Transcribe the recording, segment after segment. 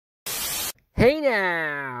Hey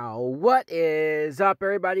now, what is up,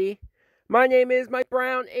 everybody? My name is Mike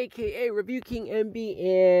Brown, aka Review King MB,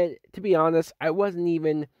 and to be honest, I wasn't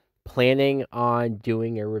even planning on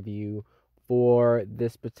doing a review for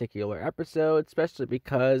this particular episode, especially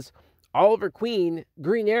because Oliver Queen,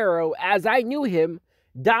 Green Arrow, as I knew him,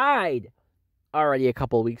 died already a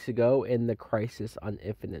couple weeks ago in the Crisis on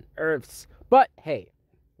Infinite Earths. But hey,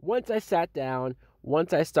 once I sat down,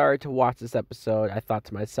 once I started to watch this episode, I thought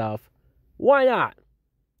to myself, why not?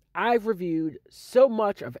 I've reviewed so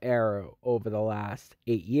much of Arrow over the last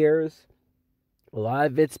 8 years. A lot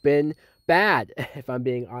of it's been bad, if I'm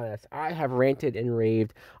being honest. I have ranted and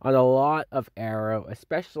raved on a lot of Arrow,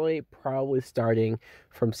 especially probably starting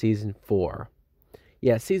from season 4.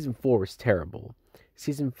 Yeah, season 4 was terrible.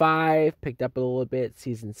 Season 5 picked up a little bit.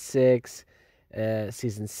 Season 6,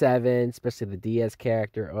 season 7, especially the Diaz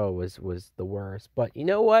character, was the worst. But you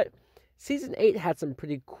know what? Season 8 had some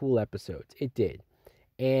pretty cool episodes. It did.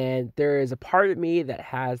 And there is a part of me that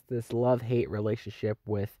has this love-hate relationship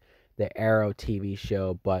with the Arrow TV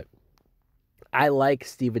show, but I like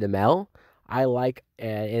Stephen Amell. I like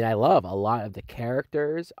and I love a lot of the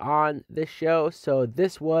characters on this show. So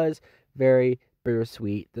this was very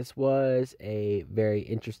bittersweet. This was a very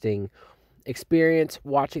interesting experience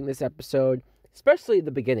watching this episode, especially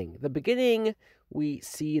the beginning. The beginning, we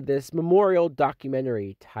see this memorial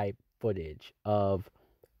documentary type footage of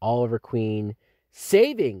Oliver Queen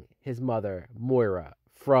saving his mother, Moira,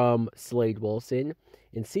 from Slade Wilson.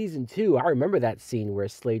 In season 2, I remember that scene where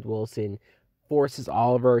Slade Wilson forces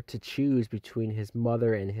Oliver to choose between his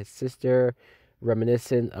mother and his sister,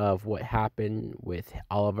 reminiscent of what happened with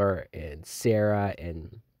Oliver and Sarah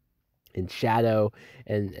and Shadow,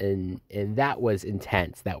 and that was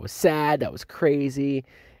intense. That was sad. That was crazy,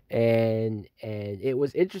 and it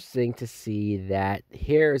was interesting to see that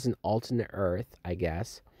here is an alternate Earth, I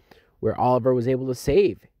guess, where Oliver was able to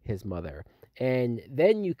save his mother. And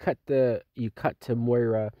then you cut to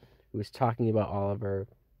Moira, who was talking about Oliver.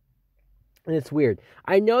 And it's weird.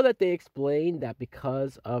 I know that they explained that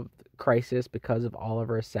because of Crisis, because of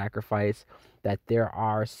Oliver's sacrifice, that there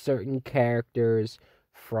are certain characters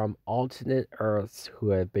from alternate Earths who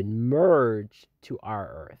have been merged to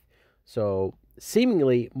our Earth. So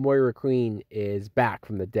seemingly Moira Queen is back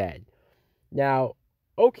from the dead. Now,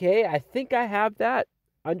 okay, I think I have that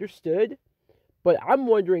understood, but I'm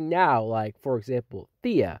wondering now, like, for example,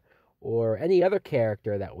 Thea or any other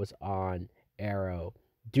character that was on Arrow,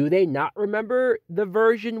 do they not remember the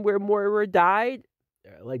version where Moira died?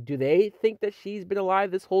 Like, do they think that she's been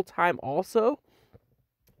alive this whole time also?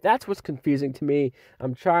 That's what's confusing to me.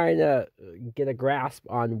 I'm trying to get a grasp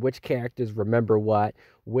on which characters remember what,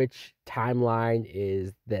 which timeline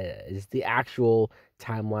is the actual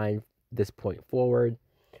timeline this point forward.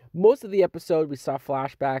 Most of the episode, we saw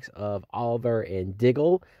flashbacks of Oliver and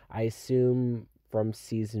Diggle, I assume from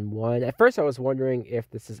season 1. At first, I was wondering if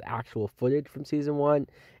this is actual footage from season 1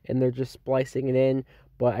 and they're just splicing it in,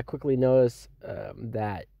 but I quickly noticed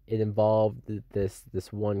that it involved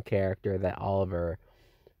this one character that Oliver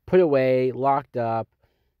put away, locked up.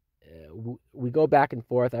 We go back and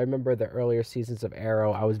forth. I remember the earlier seasons of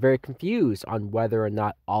Arrow, I was very confused on whether or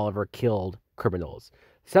not Oliver killed criminals.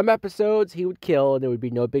 Some episodes he would kill and it would be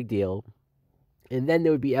no big deal. And then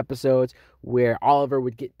there would be episodes where Oliver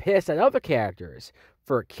would get pissed at other characters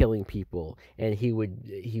for killing people, and he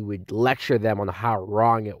would lecture them on how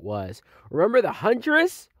wrong it was. Remember the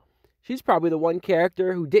Huntress? She's probably the one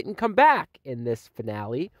character who didn't come back in this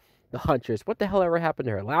finale. The Huntress. What the hell ever happened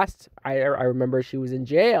to her? Last I remember she was in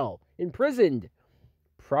jail, imprisoned.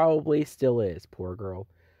 Probably still is, poor girl.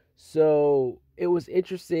 So it was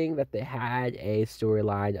interesting that they had a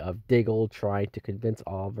storyline of Diggle trying to convince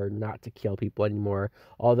Oliver not to kill people anymore.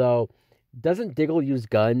 Although, doesn't Diggle use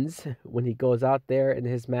guns when he goes out there in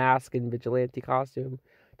his mask and vigilante costume?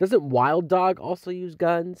 Doesn't Wild Dog also use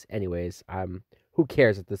guns? Anyways, who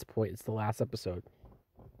cares at this point? It's the last episode.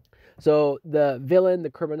 So the villain, the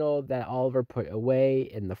criminal that Oliver put away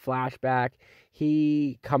in the flashback,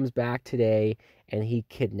 he comes back today and he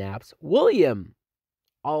kidnaps William,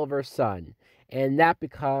 Oliver's son. And that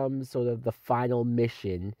becomes sort of the final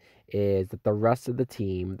mission, is that the rest of the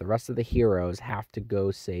team, the rest of the heroes have to go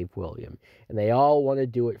save William. And they all want to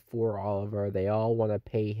do it for Oliver. They all want to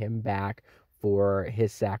pay him back for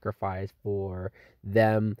his sacrifice, for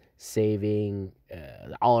them saving,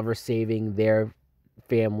 Oliver saving their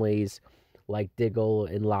families, like Diggle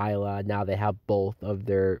and Lila. Now they have both of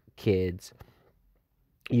their kids.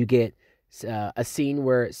 You get a scene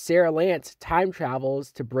where Sarah Lance time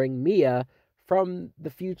travels to bring Mia from the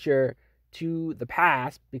future to the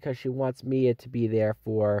past because she wants Mia to be there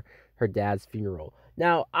for her dad's funeral.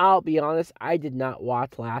 Now, I'll be honest, I did not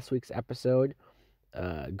watch last week's episode,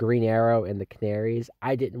 Green Arrow and the Canaries.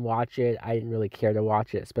 I didn't watch it. I didn't really care to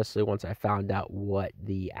watch it, especially once I found out what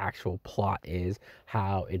the actual plot is,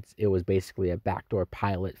 how it was basically a backdoor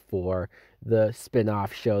pilot for the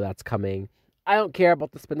spin-off show that's coming. I don't care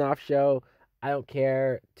about the spin-off show. I don't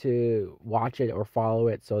care to watch it or follow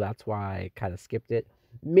it, so that's why I kind of skipped it.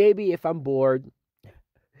 Maybe if I'm bored,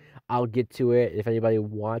 I'll get to it. If anybody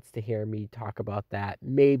wants to hear me talk about that,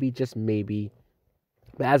 maybe, just maybe.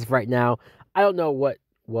 But as of right now, I don't know what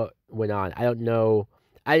went on. I don't know.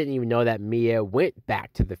 I didn't even know that Mia went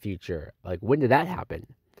back to the future. Like, when did that happen?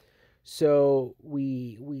 So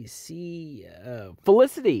we see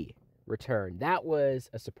Felicity return. That was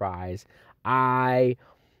a surprise.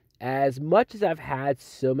 As much as I've had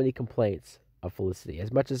so many complaints of Felicity,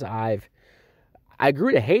 as much as I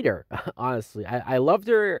grew to hate her, honestly. I loved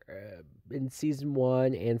her in season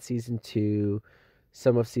 1 and season 2,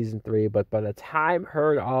 some of season 3, but by the time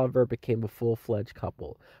her and Oliver became a full-fledged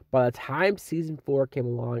couple, by the time season 4 came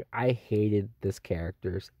along, I hated this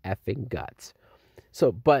character's effing guts.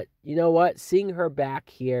 So, but you know what? Seeing her back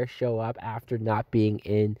here show up after not being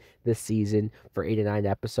in this season for 8 or 9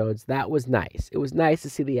 episodes, that was nice. It was nice to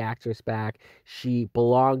see the actress back. She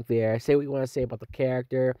belonged there. Say what you want to say about the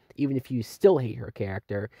character, even if you still hate her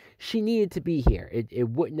character, she needed to be here. It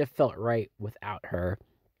wouldn't have felt right without her.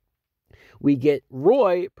 We get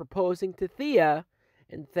Roy proposing to Thea,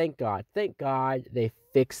 and thank God they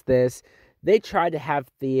fixed this. They tried to have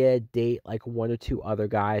Thea date like 1 or 2 other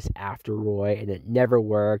guys after Roy, and it never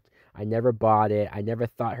worked. I never bought it. I never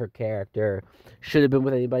thought her character should have been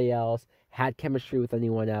with anybody else, had chemistry with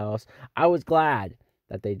anyone else. I was glad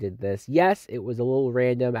that they did this. Yes, it was a little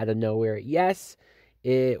random out of nowhere. Yes,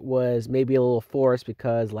 it was maybe a little forced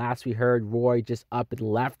because last we heard Roy just up and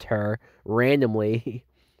left her randomly.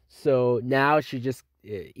 So now she just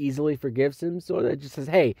easily forgives him. So it just says,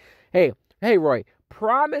 hey, Roy,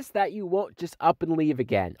 promise that you won't just up and leave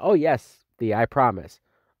again. Oh, yes, Thea, I promise.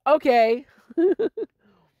 Okay.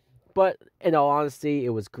 But in all honesty, it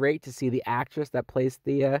was great to see the actress that plays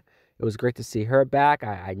Thea. It was great to see her back.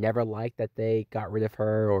 I never liked that they got rid of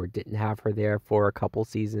her or didn't have her there for a couple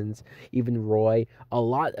seasons. Even Roy. A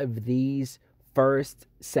lot of these first,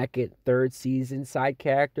 second, third season side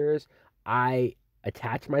characters, I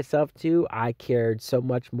attached myself to. I cared so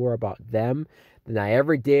much more about them than I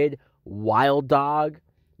ever did Wild Dog.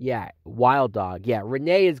 Yeah, Wild Dog. Yeah,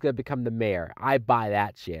 Renee is going to become the mayor. I buy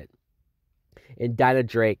that shit. And Dinah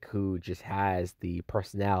Drake, who just has the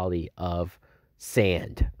personality of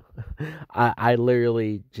sand. I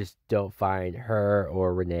literally just don't find her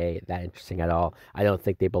or Renee that interesting at all. I don't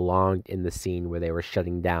think they belonged in the scene where they were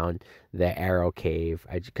shutting down the Arrow Cave.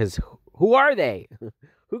 Because who are they?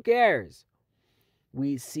 Who cares?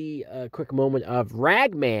 We see a quick moment of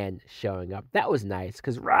Ragman showing up. That was nice,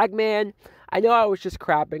 because Ragman, I know I was just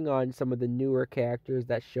crapping on some of the newer characters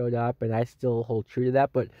that showed up, and I still hold true to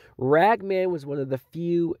that, but Ragman was one of the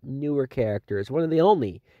few newer characters, one of the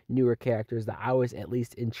only newer characters that I was at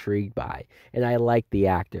least intrigued by, and I liked the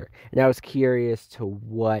actor, and I was curious to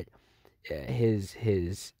what his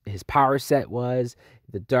power set was,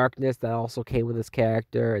 the darkness that also came with his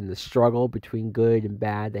character, and the struggle between good and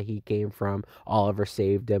bad that he came from. Oliver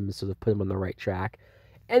saved him and sort of put him on the right track.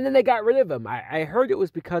 And then they got rid of him. I heard it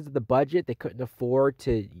was because of the budget. They couldn't afford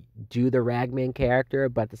to do the Ragman character,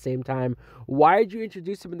 but at the same time, why did you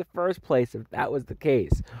introduce him in the first place if that was the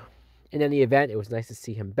case? In any event, it was nice to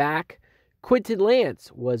see him back. Quentin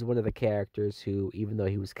Lance was one of the characters who, even though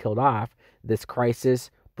he was killed off, this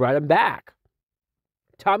crisis brought him back.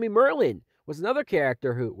 Tommy Merlin was another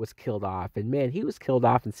character who was killed off, and man, he was killed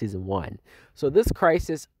off in season 1. So this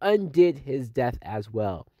crisis undid his death as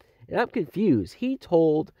well. And I'm confused. He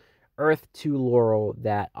told Earth 2 Laurel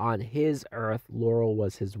that on his Earth, Laurel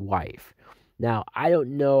was his wife. Now, I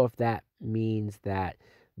don't know if that means that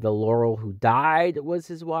the Laurel who died was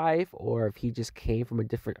his wife, or if he just came from a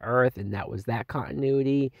different Earth and that was that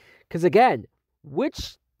continuity. Because again,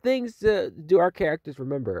 which things do our characters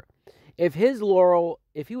remember? If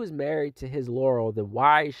he was married to his Laurel, then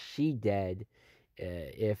why is she dead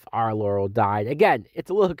if our Laurel died? Again,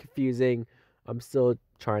 it's a little confusing. I'm still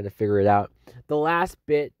trying to figure it out. The last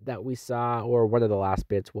bit that we saw, or one of the last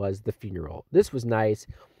bits, was the funeral. This was nice.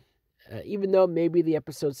 Even though maybe the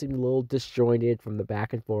episode seemed a little disjointed from the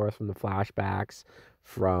back and forth, from the flashbacks,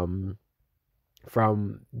 from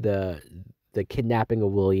the kidnapping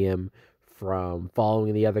of William, from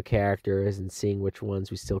following the other characters and seeing which ones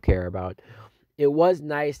we still care about. It was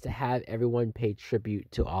nice to have everyone pay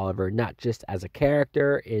tribute to Oliver, not just as a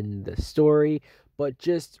character in the story, but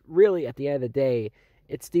just really at the end of the day,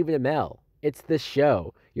 it's Stephen Amell. It's the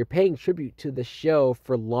show. You're paying tribute to the show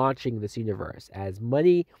for launching this universe. As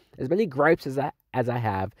many gripes as I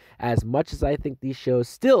have, as much as I think these shows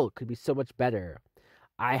still could be so much better,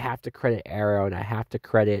 I have to credit Arrow, and I have to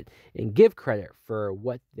credit and give credit for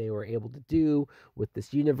what they were able to do with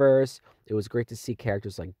this universe. It was great to see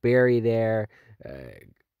characters like Barry there,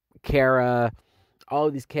 Kara, all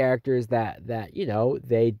of these characters that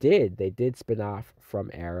they did spin off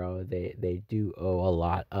from Arrow. They do owe a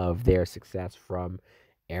lot of their success from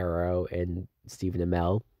Arrow and Stephen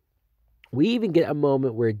Amell. We even get a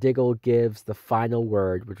moment where Diggle gives the final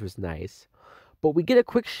word, which was nice. But we get a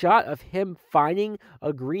quick shot of him finding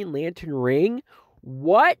a Green Lantern ring.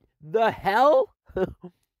 What the hell?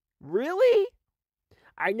 Really?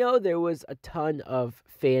 I know there was a ton of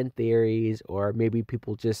fan theories, or maybe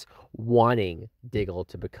people just wanting Diggle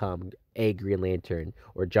to become a Green Lantern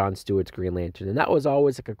or John Stewart's Green Lantern, and that was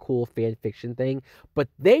always like a cool fan fiction thing, but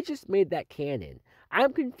they just made that canon.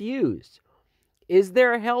 I'm confused. Is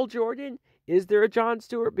there a Hal Jordan? Is there a John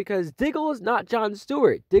Stewart? Because Diggle is not John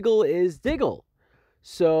Stewart. Diggle is Diggle.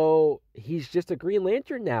 So he's just a Green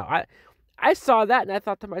Lantern now. I saw that and I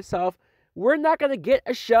thought to myself, we're not going to get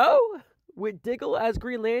a show with Diggle as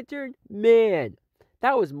Green Lantern? Man,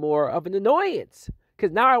 that was more of an annoyance.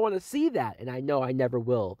 Because now I want to see that. And I know I never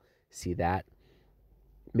will see that.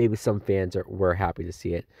 Maybe some fans were happy to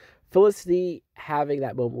see it. Felicity having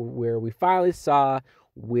that moment where we finally saw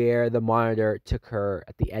where the Monitor took her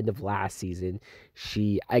at the end of last season.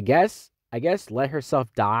 She, I guess let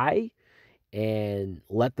herself die and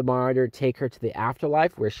let the Monitor take her to the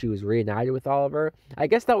afterlife where she was reunited with Oliver. I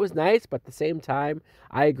guess that was nice, but at the same time,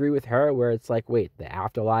 I agree with her where it's like, wait, the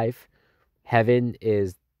afterlife, heaven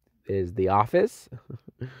is the office?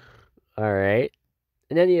 All right.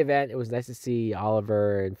 In any event, it was nice to see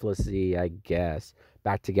Oliver and Felicity, I guess,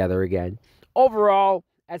 back together again. Overall,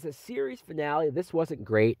 as a series finale, this wasn't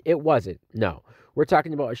great. It wasn't. No. We're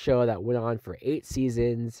talking about a show that went on for 8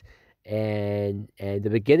 seasons. And the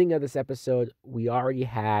beginning of this episode, we already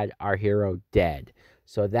had our hero dead.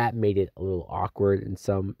 So that made it a little awkward in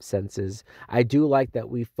some senses. I do like that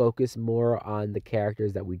we focus more on the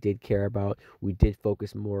characters that we did care about. We did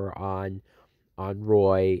focus more on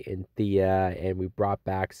Roy and Thea, and we brought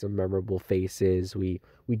back some memorable faces. We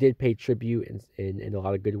did pay tribute in a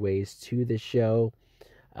lot of good ways to the show.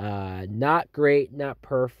 Not great, not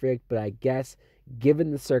perfect, but I guess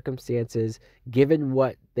given the circumstances, given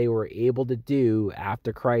what they were able to do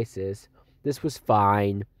after Crisis, this was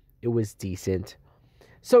fine. It was decent.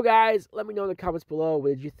 So guys, let me know in the comments below, what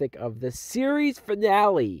did you think of the series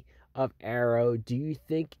finale of Arrow? Do you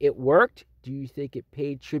think it worked? Do you think it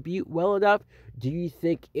paid tribute well enough? Do you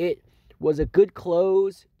think it was a good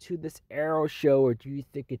close to this Arrow show, or do you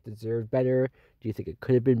think it deserved better? Do you think it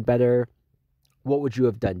could have been better? What would you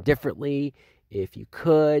have done differently if you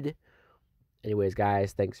could? Anyways,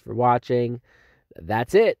 guys, thanks for watching.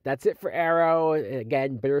 That's it. That's it for Arrow.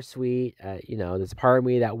 Again, bittersweet. There's a part of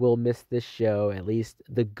me that will miss this show, at least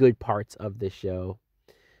the good parts of this show.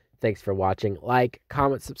 Thanks for watching. Like,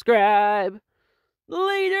 comment, subscribe.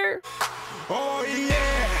 Later. Oh,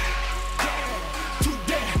 yeah.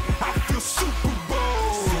 Today, I feel Super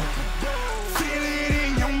Bowl. Feel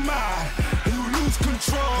it in your mind, and you lose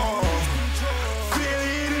control. Feel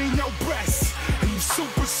it in your breast, and you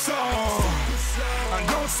super soul. I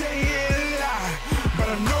don't say it.